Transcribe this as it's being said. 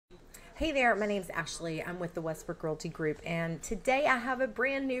Hey there, my name's Ashley. I'm with the Westbrook Realty Group, and today I have a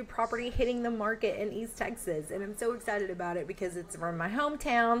brand new property hitting the market in East Texas, and I'm so excited about it because it's from my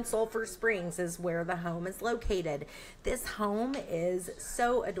hometown. Sulphur Springs is where the home is located. This home is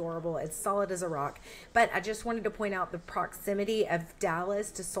so adorable. It's solid as a rock, but I just wanted to point out the proximity of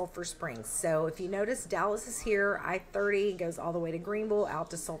Dallas to Sulphur Springs. So if you notice, Dallas is here. I-30 goes all the way to Greenville out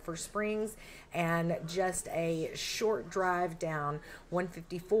to Sulphur Springs, and just a short drive down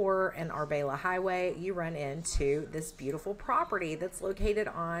 154 and Arbala Highway, you run into this beautiful property that's located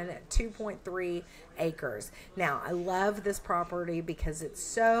on 2.3 acres. Now, I love this property because it's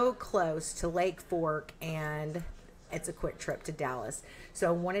so close to Lake Fork and it's a quick trip to Dallas. So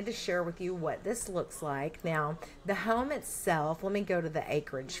I wanted to share with you what this looks like. Now, the home itself, let me go to the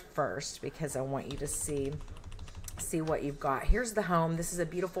acreage first because I want you to see what you've got. Here's the home. This is a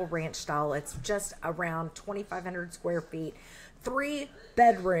beautiful ranch style. It's just around 2,500 square feet, 3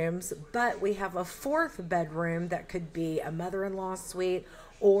 bedrooms, but we have a 4th bedroom that could be a mother-in-law suite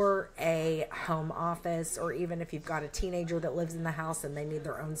or a home office, or even if you've got a teenager that lives in the house and they need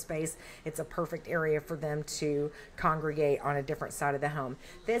their own space, it's a perfect area for them to congregate on a different side of the home.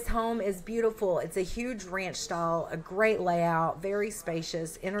 This home is beautiful. It's a huge ranch style, a great layout, very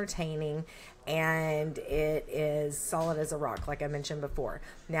spacious, entertaining, and it is solid as a rock, like I mentioned before.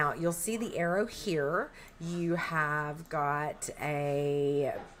 Now, you'll see the arrow here. You have got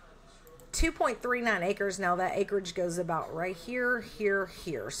a 2.39 acres. Now that acreage goes about right here,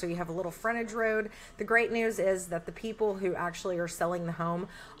 here. So you have a little frontage road. The great news is that the people who actually are selling the home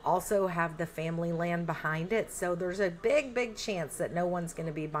also have the family land behind it. So there's a big chance that no one's going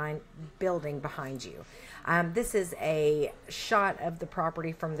to be building behind you. This is a shot of the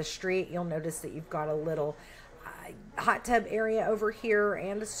property from the street. You'll notice that you've got a little hot tub area over here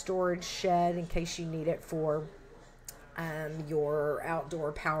and a storage shed in case you need it for your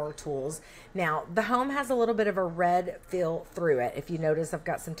outdoor power tools. Now, the home has a little bit of a red feel through it. If you notice, I've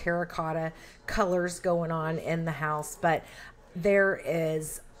got some terracotta colors going on in the house, but there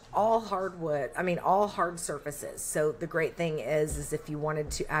is all hardwood, all hard surfaces. So the great thing is if you wanted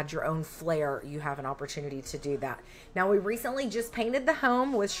to add your own flair, you have an opportunity to do that. Now, we recently just painted the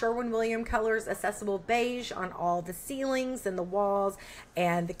home with Sherwin-Williams colors, accessible beige on all the ceilings and the walls,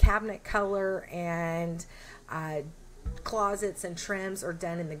 and the cabinet color and closets and trims are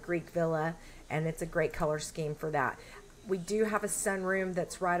done in the Greek Villa, and it's a great color scheme for that. We do have a sunroom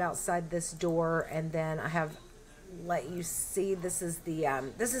that's right outside this door, and then I have let you see this is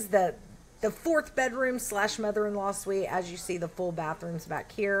the 4th bedroom / mother-in-law suite. As you see, the full bathrooms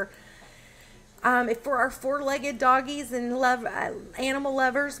back here. If for our 4-legged doggies and animal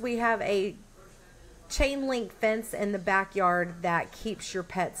lovers, we have a chain link fence in the backyard that keeps your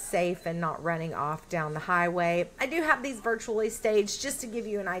pets safe and not running off down the highway. I do have these virtually staged just to give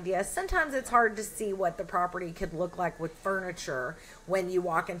you an idea. Sometimes it's hard to see what the property could look like with furniture when you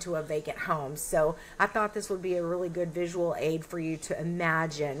walk into a vacant home. So I thought this would be a really good visual aid for you to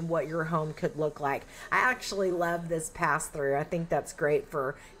imagine what your home could look like. I actually love this pass through. I think that's great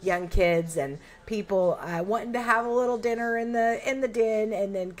for young kids and people wanting to have a little dinner in the den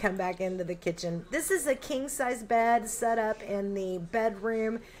and then come back into the kitchen. This is a king size bed set up in the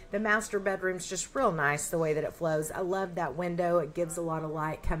bedroom. The master bedroom's just real nice the way that it flows. I love that window. It gives a lot of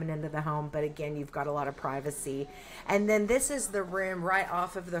light coming into the home, but again, you've got a lot of privacy. And then this is the room right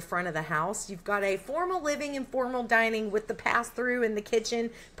off of the front of the house. You've got a formal living and formal dining with the pass through in the kitchen.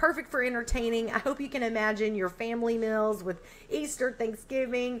 Perfect for entertaining. I hope you can imagine your family meals with Easter,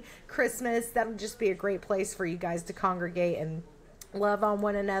 Thanksgiving, Christmas. That'll just be a great place for you guys to congregate and love on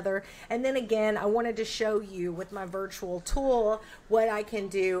one another. And then again, I wanted to show you with my virtual tool what I can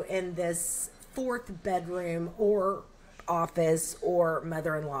do in this 4th bedroom or office or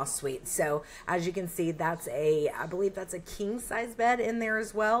mother-in-law suite. So as you can see, I believe that's a king size bed in there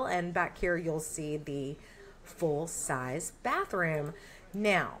as well. And back here, you'll see the full size bathroom.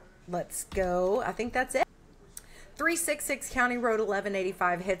 Now let's go. I think that's it. 366 County Road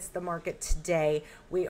 1185 hits the market today. We